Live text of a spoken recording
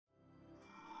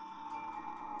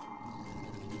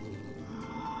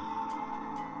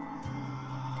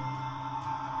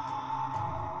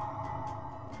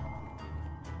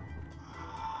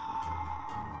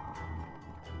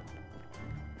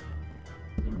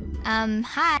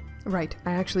Hi. Right,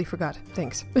 I actually forgot.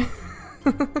 Thanks.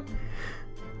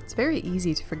 It's very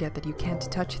easy to forget that you can't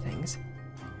touch things.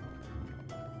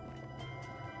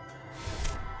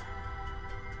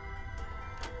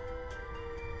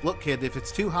 Look, kid, if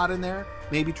it's too hot in there,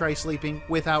 maybe try sleeping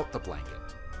without the blanket.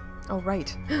 Oh,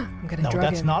 right. I'm gonna No, drug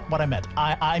that's him. not what I meant.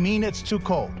 I mean it's too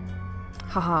cold.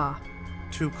 Haha.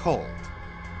 Too cold.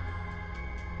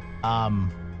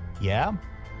 Yeah?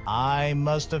 I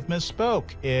must have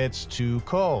misspoke. It's too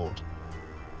cold.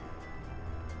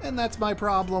 And that's my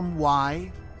problem.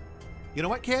 Why? You know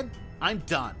what, kid? I'm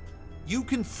done. You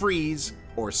can freeze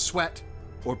or sweat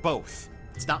or both.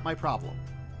 It's not my problem.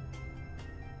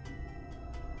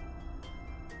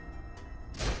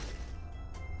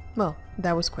 Well,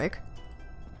 that was quick.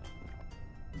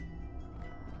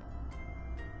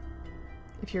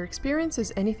 If your experience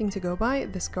is anything to go by,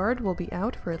 this guard will be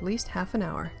out for at least half an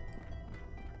hour.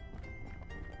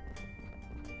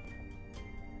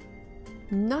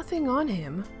 Nothing on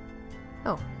him.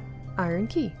 Oh, iron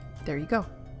key. There you go.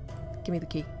 Give me the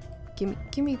key.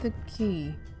 Give me the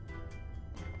key.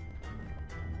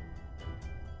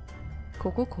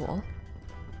 Cool.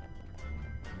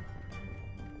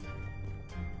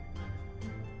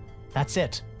 That's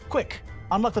it. Quick,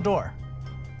 unlock the door.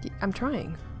 I'm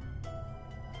trying.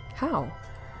 How?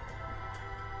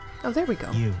 Oh, there we go.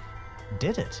 You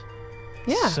did it.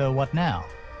 Yeah. So what now?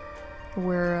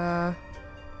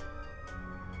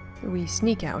 We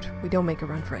sneak out. We don't make a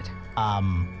run for it.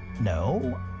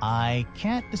 No. I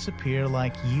can't disappear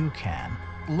like you can.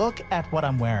 Look at what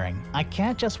I'm wearing. I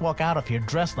can't just walk out of here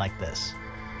dressed like this.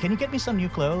 Can you get me some new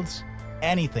clothes?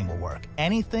 Anything will work.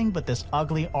 Anything but this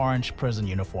ugly orange prison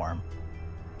uniform.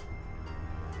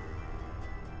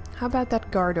 How about that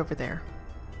guard over there?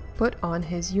 Put on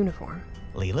his uniform.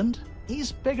 Leland?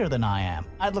 He's bigger than I am.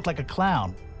 I'd look like a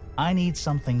clown. I need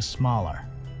something smaller.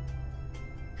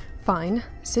 Fine.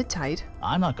 Sit tight.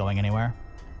 I'm not going anywhere.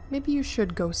 Maybe you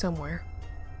should go somewhere.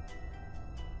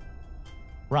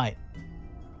 Right.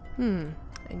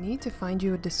 I need to find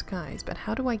you a disguise, but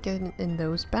how do I get in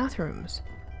those bathrooms?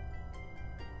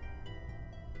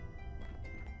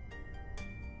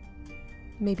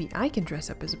 Maybe I can dress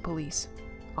up as a police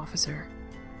officer.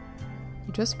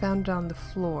 You just found it on the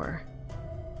floor.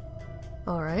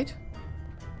 Alright.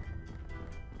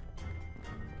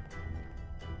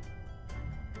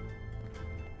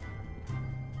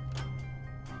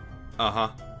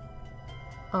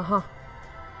 Uh-huh.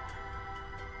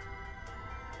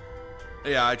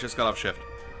 Yeah, I just got off shift.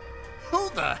 Who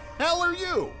the hell are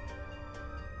you?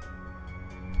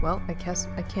 Well, I guess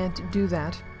I can't do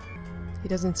that. He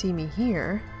doesn't see me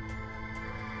here.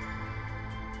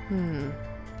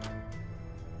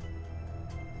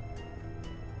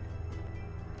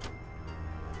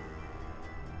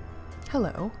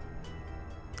 Hello.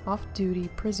 Off-duty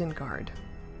prison guard.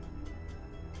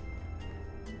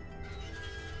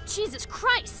 Jesus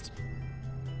Christ!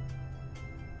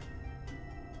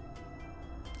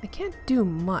 I can't do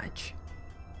much.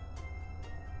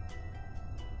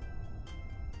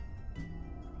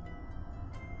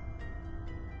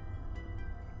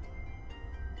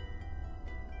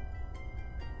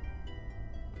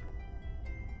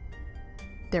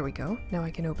 There we go. Now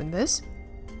I can open this.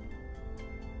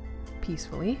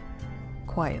 Peacefully.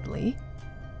 Quietly.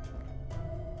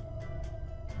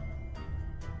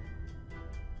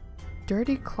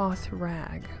 Dirty cloth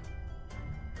rag.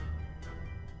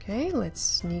 Okay, let's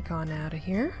sneak on out of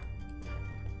here.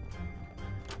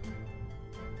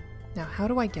 Now, how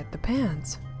do I get the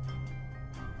pants?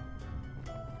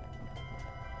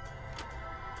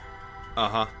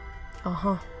 Uh-huh.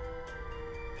 Uh-huh.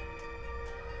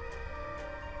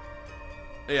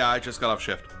 Yeah, I just got off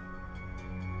shift.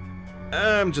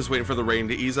 I'm just waiting for the rain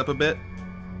to ease up a bit.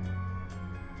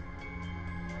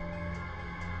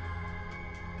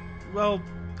 Well,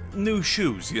 new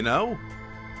shoes, you know?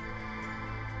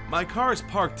 My car is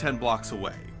parked 10 blocks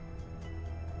away.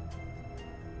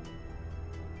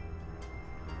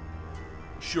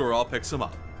 Sure, I'll pick some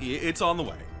up. It's on the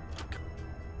way.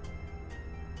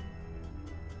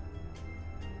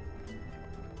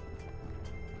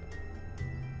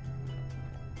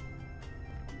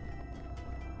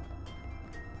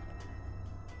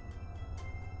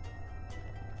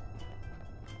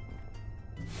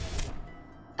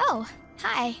 Oh,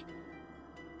 hi.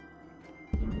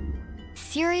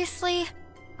 Seriously?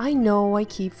 I know, I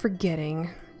keep forgetting.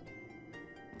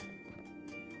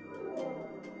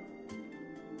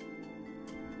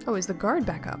 Oh, is the guard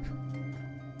back up?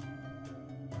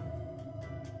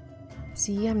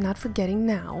 See, I'm not forgetting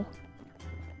now.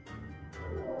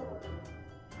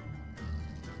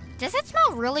 Does it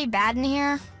smell really bad in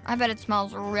here? I bet it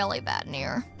smells really bad in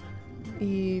here.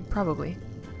 Probably.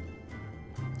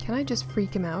 Can I just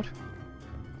freak him out?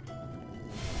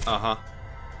 Uh-huh.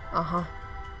 Uh-huh.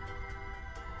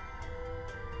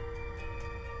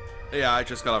 Yeah, I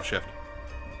just got off shift.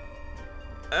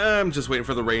 I'm just waiting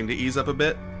for the rain to ease up a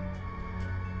bit.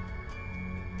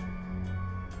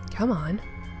 Come on.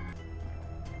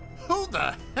 Who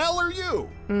the hell are you?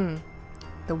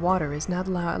 The water is not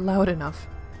loud enough.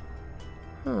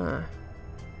 Huh.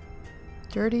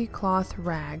 Dirty cloth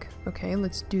rag. Okay,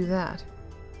 let's do that.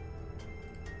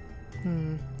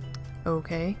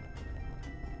 Okay.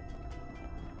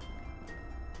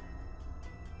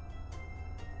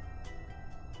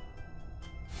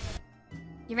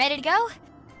 You ready to go?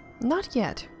 Not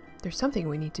yet. There's something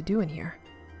we need to do in here.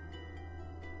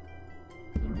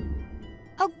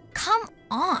 Oh, come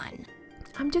on.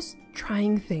 I'm just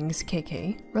trying things,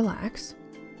 KK. Relax.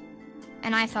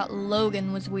 And I thought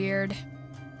Logan was weird.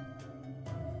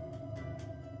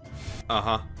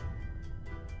 Uh-huh.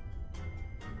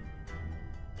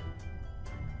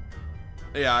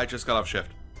 Yeah, I just got off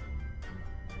shift.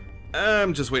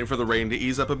 I'm just waiting for the rain to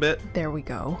ease up a bit. There we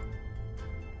go.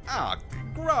 Ah,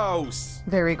 gross!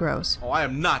 Very gross. Oh, I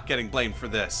am not getting blamed for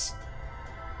this.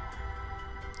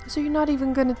 So you're not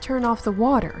even gonna turn off the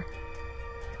water?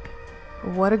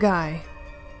 What a guy.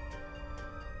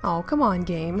 Oh, come on,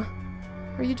 game.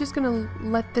 Are you just gonna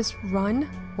let this run?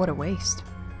 What a waste.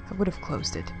 I would have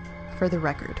closed it, for the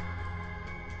record.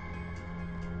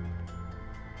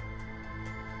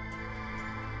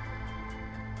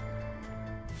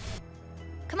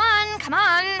 Come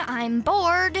on, I'm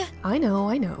bored. I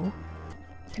know.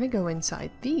 Can I go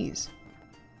inside these?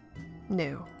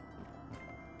 No.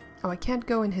 Oh, I can't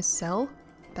go in his cell?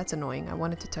 That's annoying. I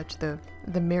wanted to touch the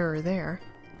mirror there.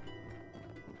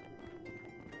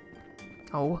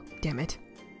 Oh, damn it.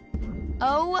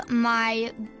 Oh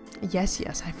my... Yes,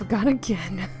 I forgot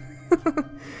again.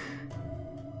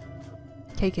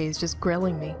 KK is just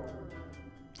grilling me.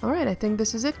 Alright, I think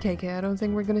this is it, KK. I don't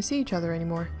think we're gonna see each other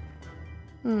anymore.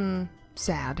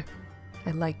 Sad.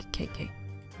 I like KK.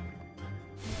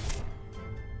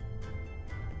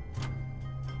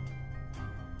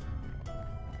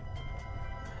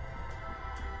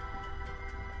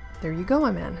 There you go,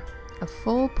 my man. A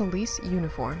full police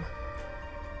uniform.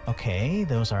 Okay,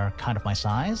 those are kind of my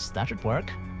size. That should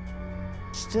work.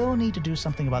 Still need to do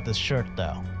something about this shirt,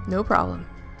 though. No problem.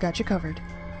 Got you covered.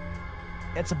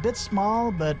 It's a bit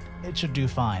small, but it should do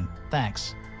fine.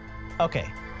 Thanks. Okay,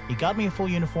 you got me a full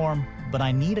uniform, but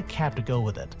I need a cap to go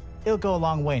with it. It'll go a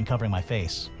long way in covering my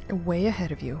face. Way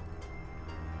ahead of you.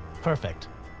 Perfect.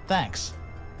 Thanks.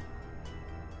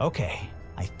 Okay,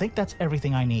 I think that's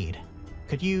everything I need.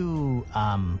 Could you,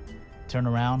 turn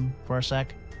around for a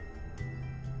sec?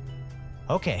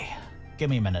 Okay, give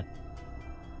me a minute.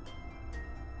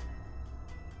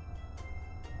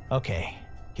 Okay,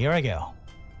 here I go.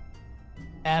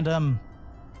 And,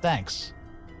 thanks,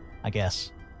 I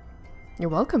guess. You're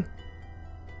welcome.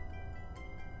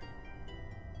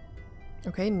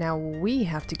 Okay, now we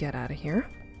have to get out of here.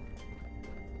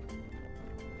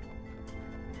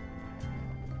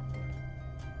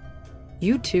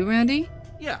 You too, Randy?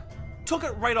 Yeah, took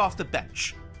it right off the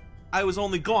bench. I was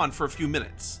only gone for a few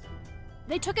minutes.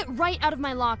 They took it right out of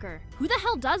my locker. Who the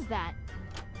hell does that?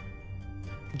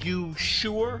 You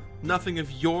sure nothing of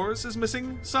yours is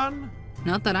missing, son?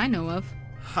 Not that I know of.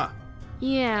 Huh.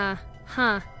 Yeah,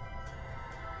 huh.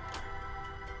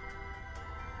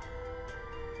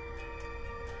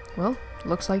 Well,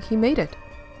 looks like he made it.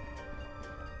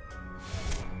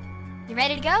 You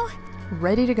ready to go?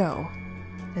 Ready to go.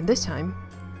 And this time,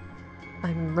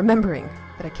 I'm remembering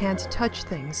that I can't touch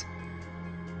things.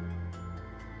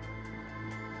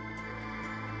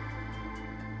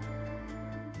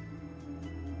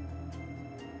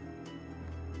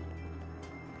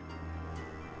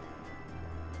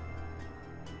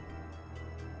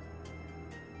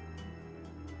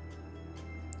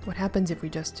 What happens if we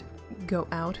just go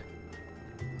out?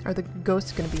 Are the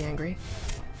ghosts gonna be angry?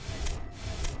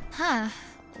 Huh.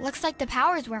 Looks like the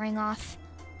power's wearing off.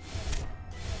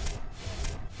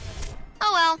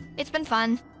 Oh well, it's been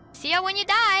fun. See ya when you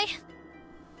die.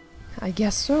 I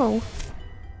guess so.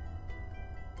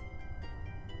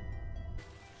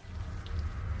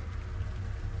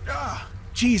 Ah,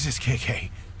 Jesus, KK.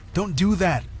 Don't do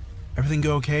that. Everything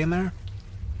go okay in there?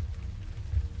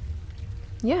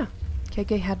 Yeah,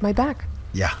 KK had my back.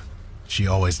 Yeah, she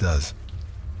always does.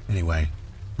 Anyway,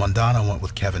 Mondana went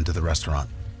with Kevin to the restaurant.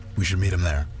 We should meet him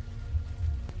there.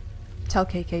 Tell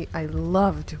KK I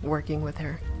loved working with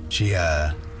her. She,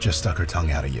 just stuck her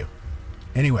tongue out at you.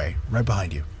 Anyway, right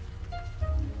behind you.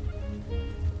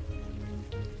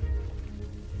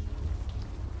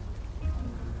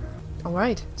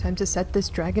 Alright, time to set this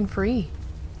dragon free.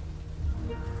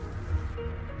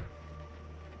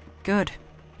 Good.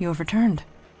 You have returned.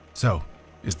 So,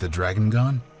 is the dragon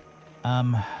gone?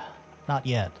 Not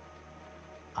yet.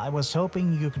 I was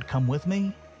hoping you could come with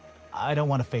me. I don't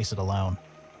want to face it alone.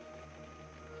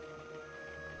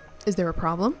 Is there a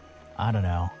problem? I don't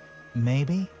know.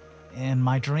 Maybe? In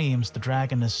my dreams, the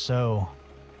dragon is so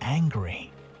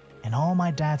angry. In all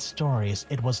my dad's stories,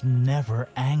 it was never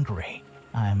angry.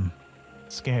 I'm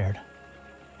scared.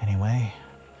 Anyway,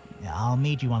 I'll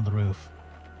meet you on the roof.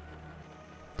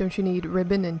 Don't you need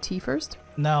ribbon and tea first?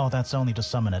 No, that's only to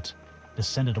summon it. To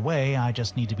send it away, I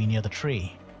just need to be near the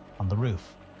tree. On the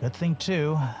roof. Good thing,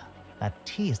 too, that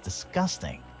tea is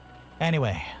disgusting.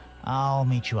 Anyway, I'll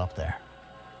meet you up there.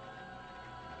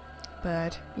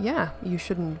 But yeah, you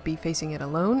shouldn't be facing it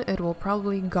alone. It will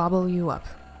probably gobble you up.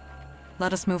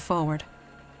 Let us move forward.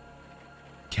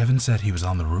 Kevin said he was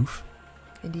on the roof?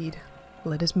 Indeed.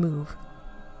 Let us move.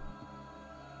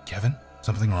 Kevin,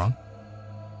 something wrong?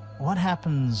 What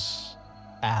happens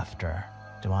after?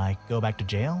 Do I go back to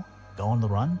jail? Go on the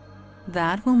run?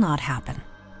 That will not happen.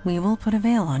 We will put a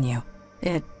veil on you.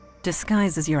 It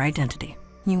disguises your identity.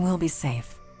 You will be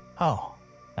safe. Oh,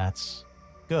 that's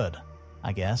good,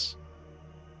 I guess.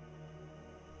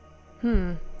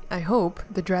 I hope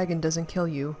the dragon doesn't kill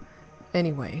you.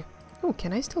 Anyway. Oh,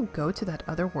 can I still go to that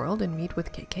other world and meet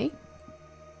with KK?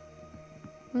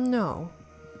 No.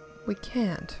 We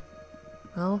can't.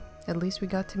 Well, at least we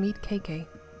got to meet KK.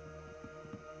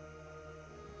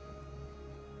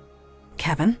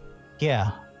 Kevin?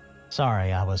 Yeah.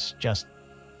 Sorry, I was just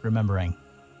remembering.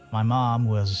 My mom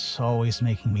was always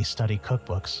making me study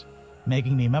cookbooks,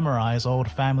 making me memorize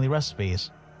old family recipes.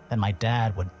 Then my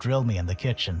dad would drill me in the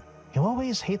kitchen. He'll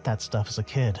always hate that stuff as a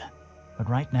kid. But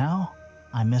right now,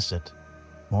 I miss it.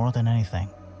 More than anything.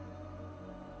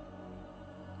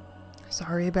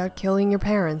 Sorry about killing your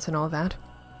parents and all that.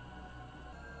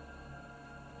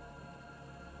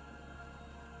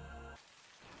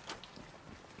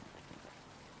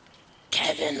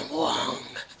 Kevin Wong,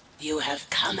 you have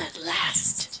come at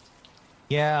last.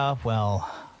 Yeah, well,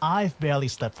 I've barely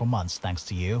slept for months thanks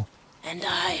to you. And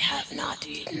I have not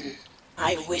eaten.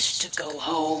 I wish to go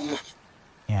home.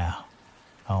 Yeah,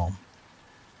 home.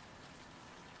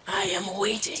 I am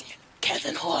waiting,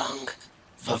 Kevin Huang.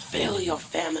 Fulfill your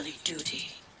family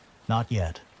duty. Not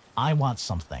yet. I want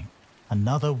something.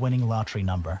 Another winning lottery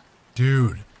number.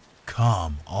 Dude,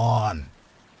 come on.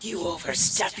 You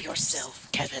overstep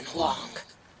yourself, Kevin Huang.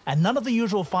 And none of the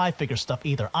usual 5-figure stuff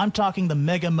either. I'm talking the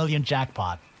Mega Million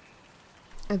jackpot.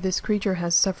 This creature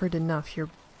has suffered enough. You're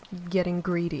getting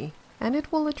greedy. And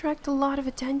it will attract a lot of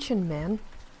attention, man.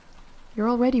 You're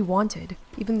already wanted.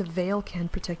 Even the veil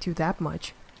can't protect you that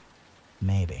much.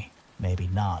 Maybe. Maybe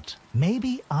not.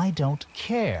 Maybe I don't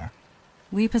care.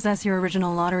 We possess your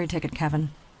original lottery ticket, Kevin.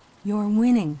 Your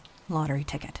winning lottery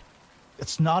ticket.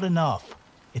 It's not enough.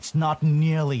 It's not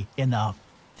nearly enough.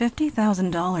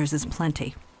 $50,000 is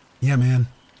plenty. Yeah, man.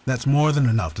 That's more than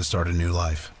enough to start a new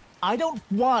life. I don't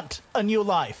want a new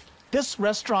life. This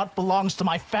restaurant belongs to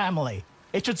my family.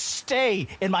 It should stay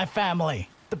in my family.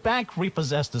 The bank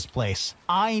repossessed this place.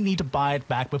 I need to buy it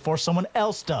back before someone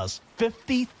else does.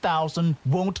 50,000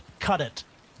 won't cut it.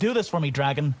 Do this for me,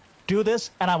 Dragon. Do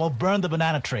this, and I will burn the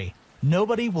banana tree.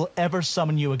 Nobody will ever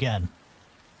summon you again.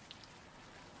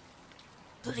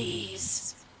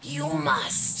 Please, you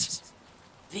must.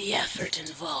 The effort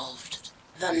involved,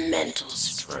 the mental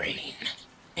strain.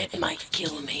 It might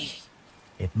kill me.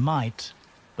 It might,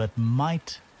 but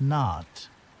might not.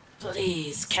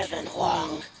 Please, Kevin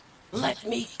Huang, let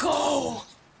me go.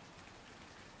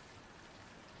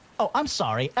 Oh, I'm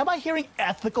sorry. Am I hearing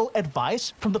ethical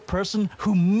advice from the person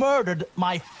who murdered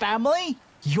my family?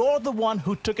 You're the one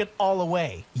who took it all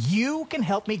away. You can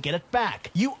help me get it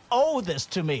back. You owe this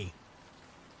to me.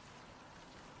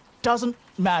 Doesn't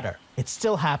matter. It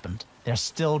still happened. They're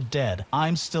still dead.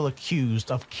 I'm still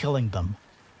accused of killing them.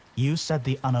 You said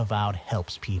the Unavowed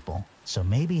helps people. So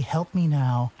maybe help me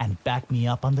now and back me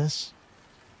up on this?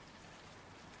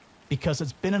 Because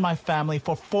it's been in my family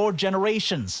for 4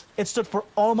 generations. It stood for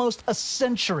almost a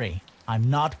century. I'm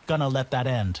not gonna let that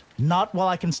end. Not while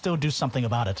I can still do something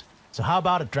about it. So how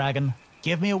about it, Dragon?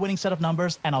 Give me a winning set of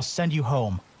numbers and I'll send you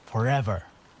home. Forever.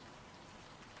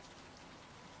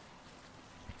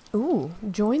 Ooh,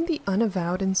 join the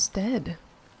Unavowed instead.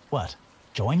 What?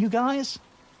 Join you guys?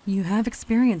 You have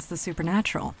experienced the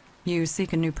supernatural. You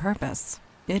seek a new purpose.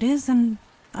 It is an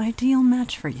ideal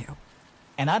match for you.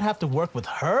 And I'd have to work with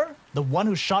her? The one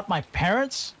who shot my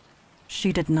parents?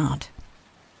 She did not.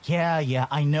 Yeah,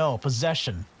 I know,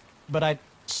 possession. But I'd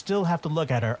still have to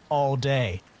look at her all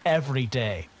day, every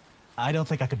day. I don't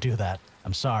think I could do that.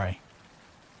 I'm sorry.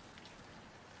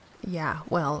 Yeah,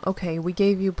 well, okay, we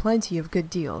gave you plenty of good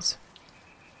deals.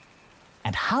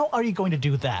 And how are you going to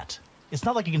do that? It's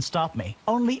not like you can stop me.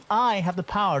 Only I have the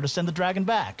power to send the dragon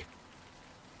back.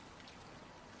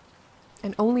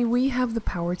 And only we have the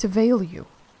power to veil you.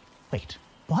 Wait,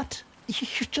 what?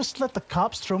 You just let the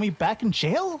cops throw me back in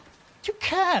jail? You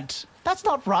can't. That's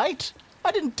not right.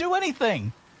 I didn't do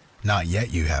anything. Not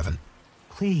yet, you haven't.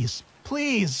 Please,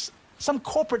 please. Some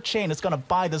corporate chain is gonna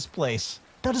buy this place.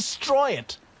 They'll destroy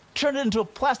it. Turn it into a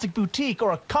plastic boutique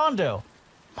or a condo.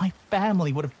 My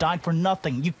family would have died for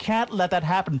nothing. You can't let that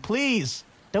happen, please.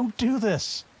 Don't do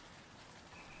this.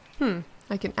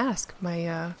 I can ask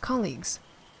my colleagues.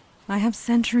 I have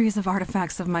centuries of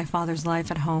artifacts of my father's life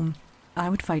at home. I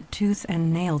would fight tooth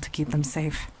and nail to keep them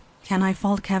safe. Can I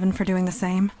fault Kevin for doing the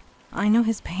same? I know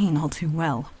his pain all too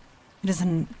well. It is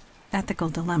an ethical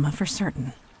dilemma for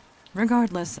certain.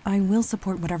 Regardless, I will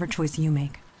support whatever choice you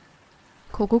make.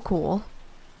 Cool.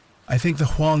 I think the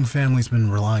Huang family's been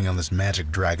relying on this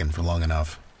magic dragon for long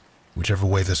enough. Whichever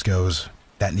way this goes,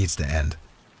 that needs to end.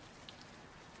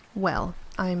 Well,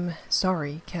 I'm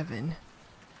sorry, Kevin.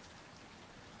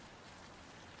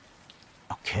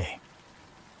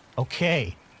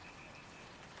 Okay.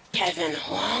 Kevin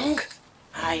Huang?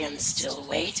 I am still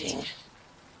waiting.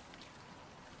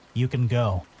 You can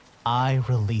go. I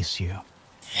release you.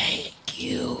 Thank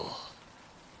you.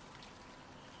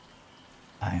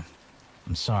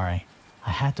 I'm sorry.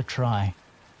 I had to try.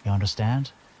 You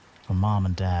understand? For Mom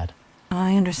and Dad.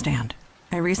 I understand.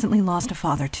 I recently lost a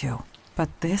father too, but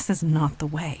this is not the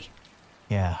way.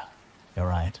 Yeah, you're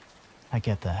right. I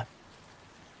get that.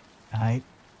 I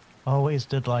always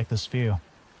did like this view.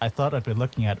 I thought I'd be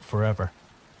looking at it forever.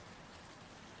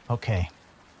 Okay,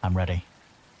 I'm ready.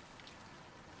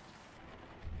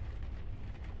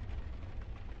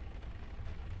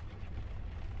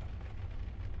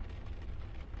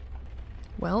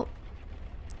 Well,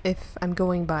 if I'm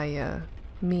going by,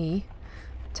 me,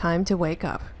 time to wake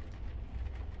up.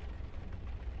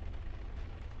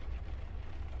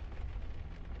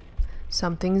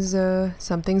 Something's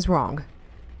wrong.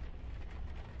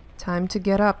 Time to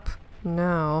get up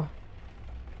now.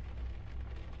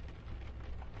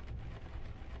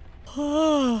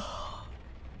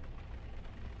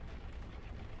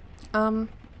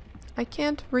 I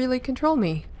can't really control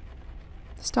me.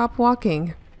 Stop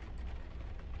walking.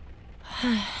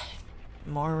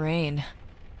 More rain.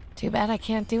 Too bad I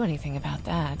can't do anything about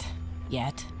that.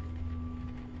 Yet.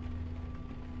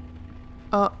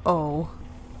 Uh-oh.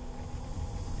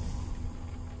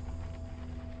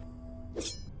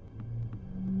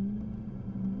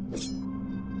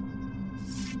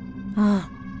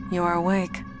 You are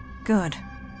awake. Good.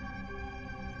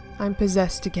 I'm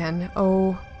possessed again.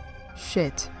 Oh,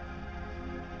 shit.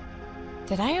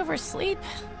 Did I oversleep?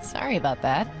 Sorry about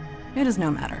that. It is no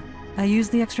matter. I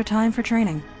used the extra time for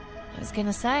training. I was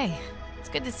gonna say, it's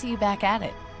good to see you back at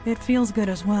it. It feels good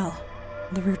as well.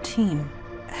 The routine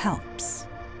helps.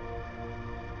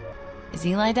 Is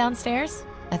Eli downstairs?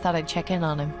 I thought I'd check in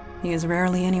on him. He is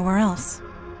rarely anywhere else.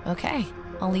 Okay,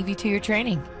 I'll leave you to your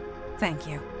training. Thank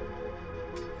you.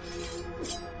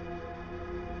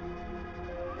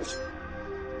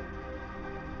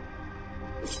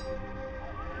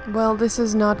 Well, this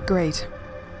is not great.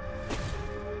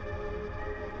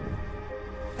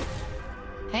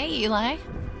 Hey, Eli.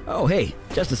 Oh, hey,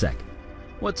 just a sec.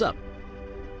 What's up?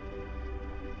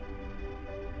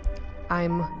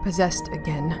 I'm possessed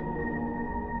again.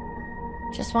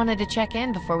 Just wanted to check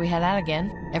in before we head out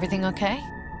again. Everything okay?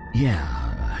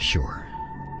 Yeah, sure.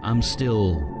 I'm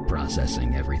still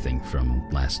processing everything from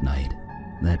last night.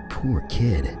 That poor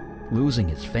kid, losing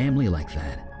his family like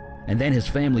that. And then his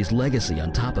family's legacy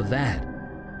on top of that.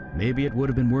 Maybe it would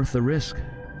have been worth the risk.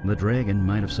 The dragon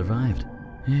might have survived.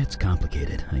 It's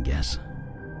complicated, I guess.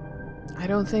 I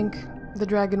don't think the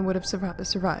dragon would have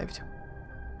survived.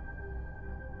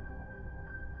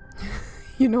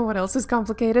 You know what else is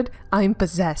complicated? I'm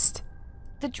possessed.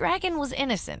 The dragon was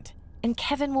innocent, and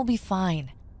Kevin will be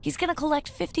fine. He's gonna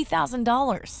collect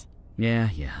 $50,000. Yeah,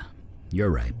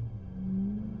 you're right.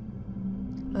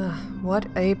 What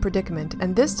a predicament.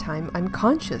 And this time, I'm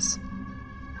conscious.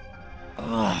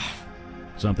 Ugh.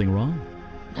 Something wrong?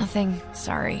 Nothing.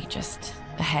 Sorry, just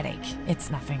a headache. It's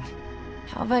nothing.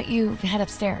 How about you head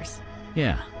upstairs?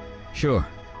 Yeah, sure.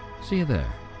 See you there.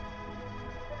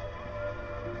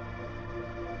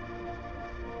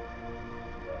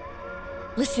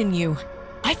 Listen, you.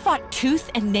 I fought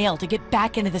tooth and nail to get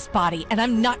back into this body, and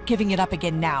I'm not giving it up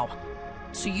again now.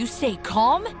 So you stay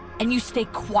calm, and you stay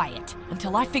quiet,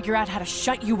 until I figure out how to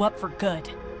shut you up for good.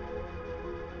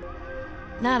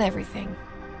 Not everything.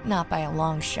 Not by a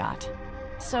long shot.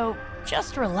 So,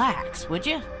 just relax, would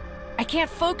you? I can't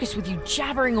focus with you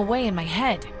jabbering away in my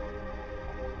head.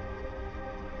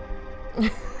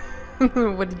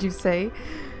 What did you say?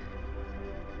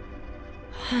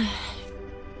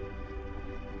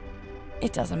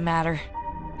 It doesn't matter.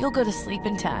 You'll go to sleep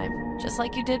in time, just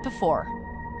like you did before.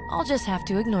 I'll just have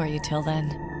to ignore you till then.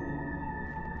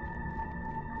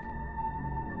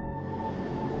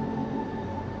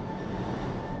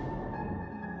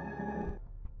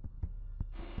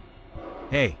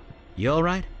 Hey, you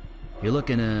alright? You're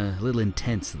looking a little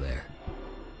intense there.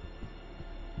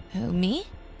 Who, me?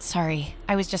 Sorry,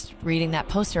 I was just reading that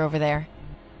poster over there.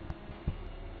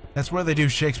 That's where they do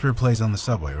Shakespeare plays on the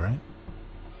subway, right?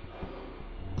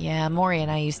 Yeah, Maury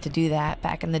and I used to do that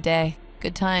back in the day.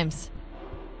 Good times.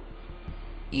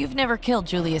 You've never killed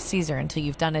Julius Caesar until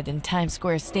you've done it in Times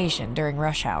Square Station during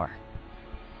rush hour.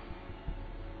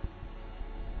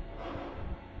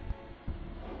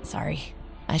 Sorry,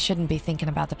 I shouldn't be thinking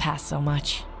about the past so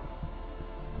much.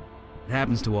 It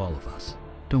happens to all of us.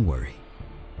 Don't worry.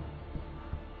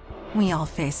 We all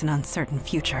face an uncertain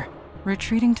future.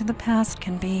 Retreating to the past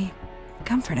can be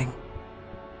comforting.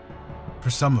 For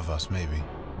some of us, maybe.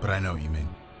 But I know what you mean.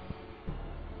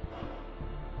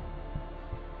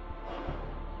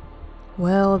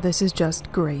 Well, this is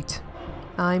just great.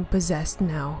 I'm possessed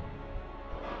now.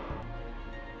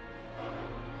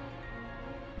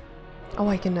 Oh,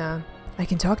 I can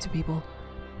talk to people.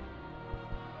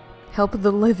 Help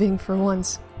the living for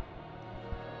once.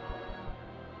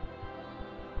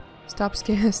 Stop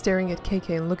staring at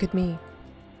KK and look at me.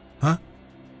 Huh?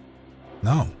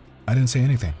 No, I didn't say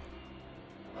anything.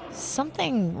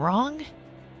 Something wrong?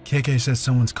 KK says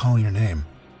someone's calling her name.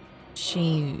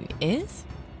 She is?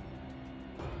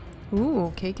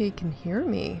 Ooh, KK can hear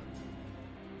me.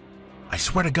 I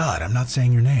swear to God, I'm not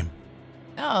saying your name.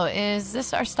 Oh, is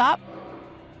this our stop?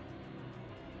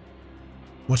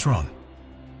 What's wrong?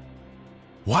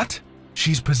 What?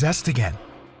 She's possessed again.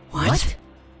 What?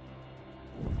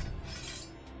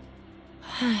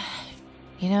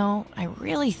 You know, I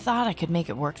really thought I could make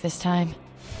it work this time.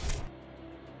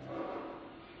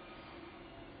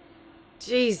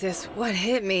 Jesus, what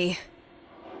hit me?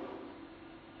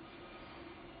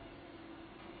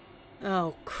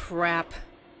 Oh, crap.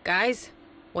 Guys,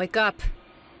 wake up.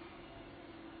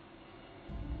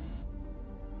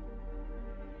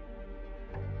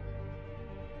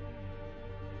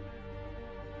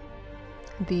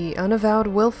 The Unavowed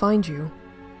will find you.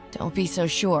 Don't be so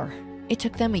sure. It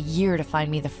took them a year to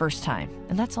find me the first time,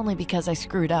 and that's only because I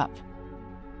screwed up.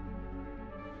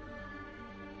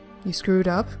 You screwed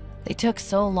up? They took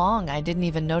so long I didn't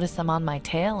even notice them on my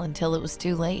tail until it was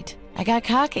too late. I got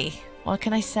cocky. What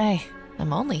can I say?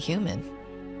 I'm only human.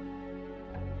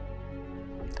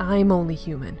 I'm only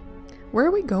human. Where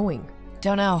are we going?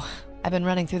 Don't know. I've been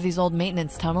running through these old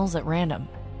maintenance tunnels at random.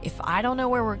 If I don't know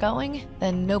where we're going,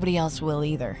 then nobody else will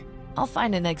either. I'll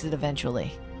find an exit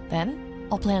eventually. Then,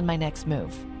 I'll plan my next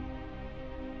move.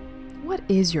 What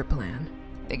is your plan?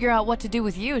 Figure out what to do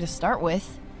with you to start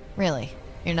with. Really,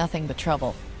 you're nothing but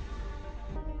trouble.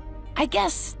 I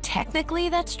guess technically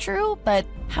that's true, but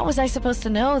how was I supposed to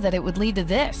know that it would lead to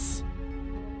this?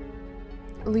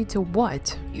 Lead to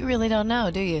what? You really don't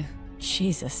know, do you?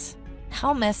 Jesus.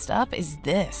 How messed up is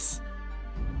this?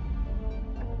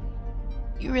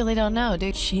 You really don't know, do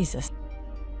you? Jesus.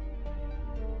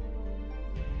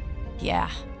 Yeah,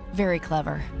 very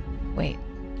clever. Wait,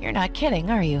 you're not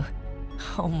kidding, are you?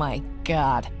 Oh my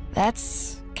god,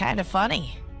 that's kind of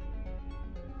funny.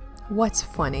 What's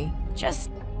funny? Just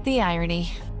the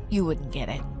irony. You wouldn't get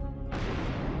it.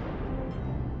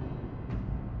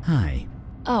 Hi.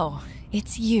 Oh,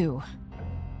 it's you.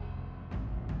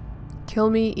 Kill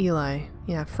me, Eli.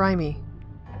 Yeah, fry me.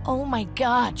 Oh my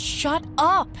god, shut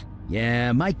up!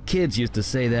 Yeah, my kids used to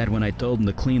say that when I told them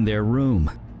to clean their room.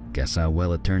 Guess how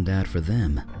well it turned out for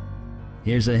them.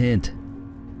 Here's a hint.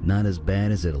 Not as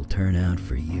bad as it'll turn out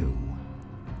for you.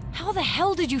 How the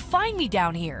hell did you find me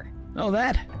down here? Oh,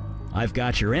 that? I've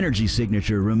got your energy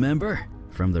signature, remember?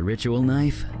 From the ritual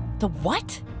knife? The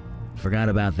what? Forgot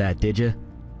about that, did you?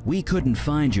 We couldn't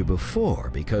find you before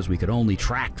because we could only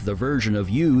track the version of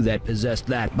you that possessed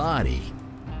that body.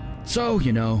 So,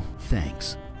 you know,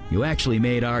 thanks. You actually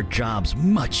made our jobs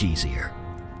much easier.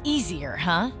 Easier,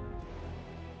 huh?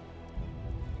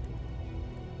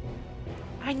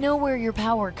 I know where your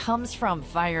power comes from,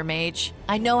 Fire Mage.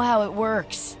 I know how it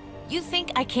works. You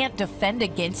think I can't defend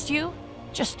against you?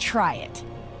 Just try it.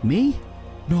 Me?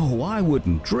 No, I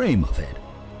wouldn't dream of it.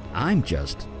 I'm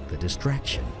just the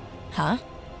distraction. Huh?